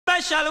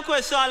Special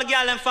request to all the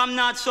girls from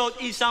north,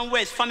 south, east and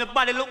west. From your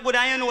body look good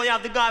and you know you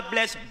have the God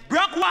bless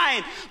Bruck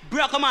wine.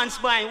 Bruck a man's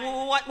spine.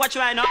 Watch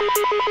right now.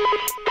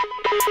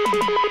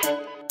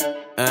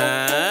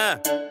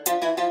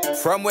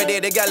 From where they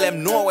the girl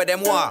them know where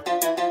them want.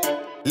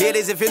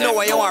 Ladies, if you know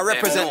what you want,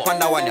 represent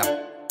Panda one ya.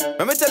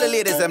 Let me tell the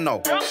ladies them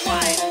now.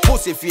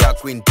 Pussy for your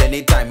queen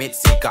anytime it's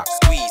sick cock.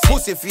 Squeeze.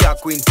 Pussy for your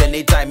queen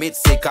anytime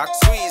it's sick cock.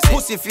 Squeeze.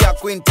 Pussy for your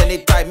queen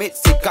anytime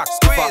it's sick cock.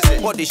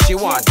 Squeeze. Body she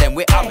want them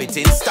we have it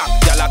in stock.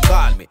 Y'all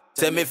call me,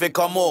 tell me if it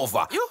come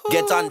over.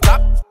 Get on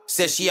top,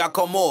 say she a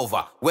come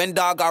over. When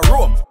dog a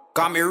roam,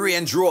 call me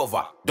Range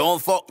Rover.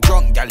 Don't fuck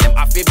drunk, y'all them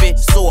have to be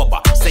sober.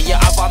 Say you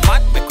have a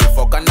man, make we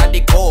fuck under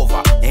the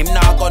cover. Him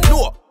not gonna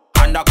know,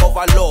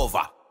 undercover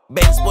lover.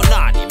 Benz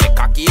Bonani, me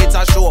cocky it's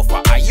a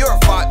chauffeur. A your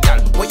fat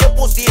gal, when your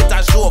pussy it's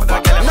a chauffeur.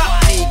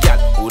 Not me gal,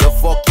 who the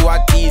fuck you a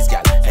tease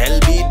gal?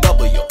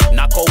 LBW,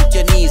 knock out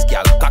your knees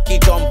gal. Cocky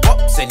jump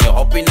up, send you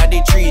up inna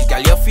the trees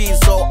gal. You feel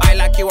so high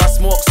like you a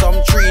smoke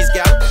some trees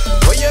gal.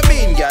 What you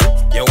mean gal?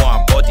 You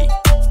want body,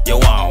 you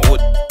want hood,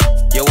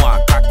 you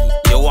want cocky,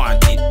 you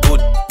want it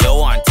good, you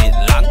want it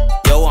long,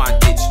 you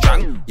want it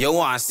strong. You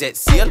want set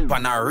sail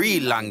pan a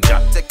real long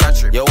jump. Take a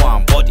trip. You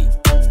want body,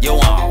 you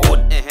want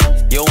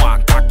hood, you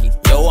want cocky,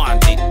 you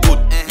want it good,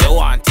 you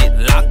want it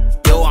long,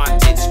 you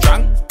want it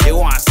strong. You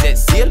want set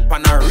sail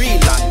pan a real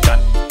long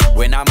jump.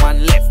 When a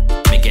man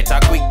left, me get a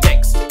quick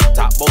text.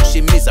 Talk about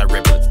she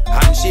miserable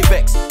and she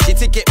vex. She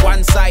take it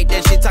one side,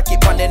 then she tack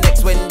it on the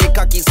next. When the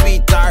cocky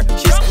sweet her,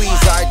 she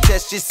squeeze her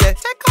chest. She say,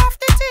 take off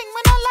the thing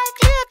when I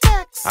like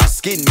latex. A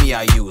skin me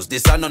I use,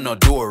 this I no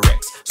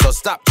Durex. So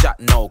stop chat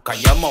now,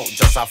 cause your mouth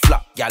just a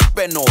flap. Y'all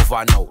bend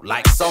over now,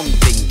 like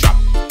something drop.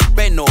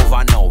 Bend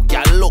over now,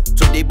 y'all look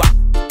to the back.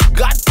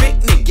 God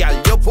picnic, y'all,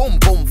 your boom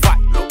boom fat.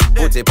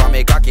 Put it on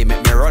me cocky,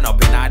 make me run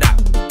up in a that.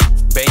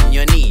 Bend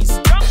your knees,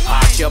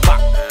 arch your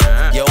back.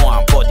 You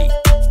want body,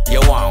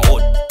 you want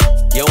hood,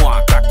 you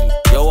want cocky,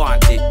 you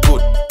want it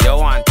good, you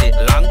want it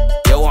long,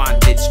 you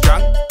want it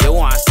strong. You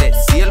want set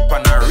sail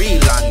pan a real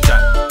long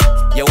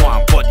jump. You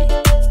want body,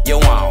 you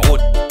want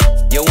hood,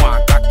 you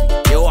want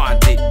cocky, you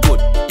want it good,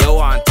 you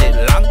want it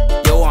long,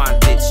 you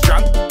want it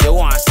strong. You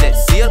want set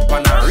sail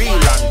pan a real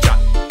long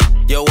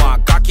jump. You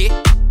want cocky,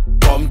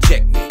 come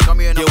check me.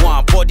 You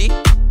want body,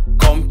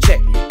 come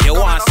check me. You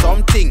want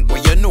something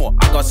where you know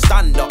I got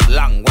stand up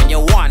long. When you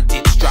want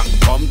it strong,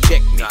 come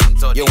check me.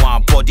 You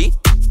want body,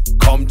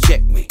 come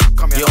check me.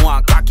 You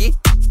want cocky,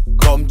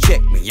 come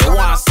check me. You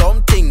want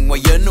something where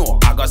you know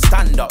I got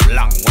stand up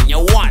long. When you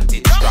want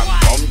it strong,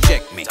 come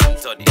check me.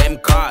 Them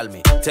call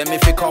me, tell me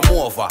if you come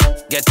over.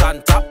 Get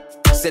on top,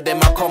 say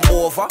them a come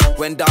over.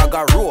 When dog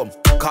a roam,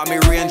 call me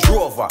Range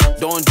Rover.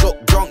 Don't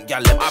joke drunk,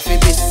 y'all them have to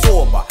be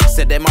sober.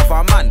 Say them have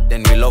a man,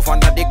 then we love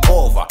under the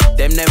cover.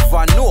 Them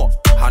never know,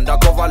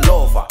 undercover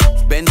lover.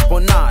 Benz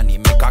Bonani,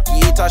 make a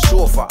key it a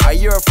chauffeur. A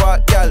your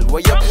fat gal,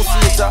 where your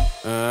pussy it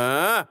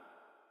a?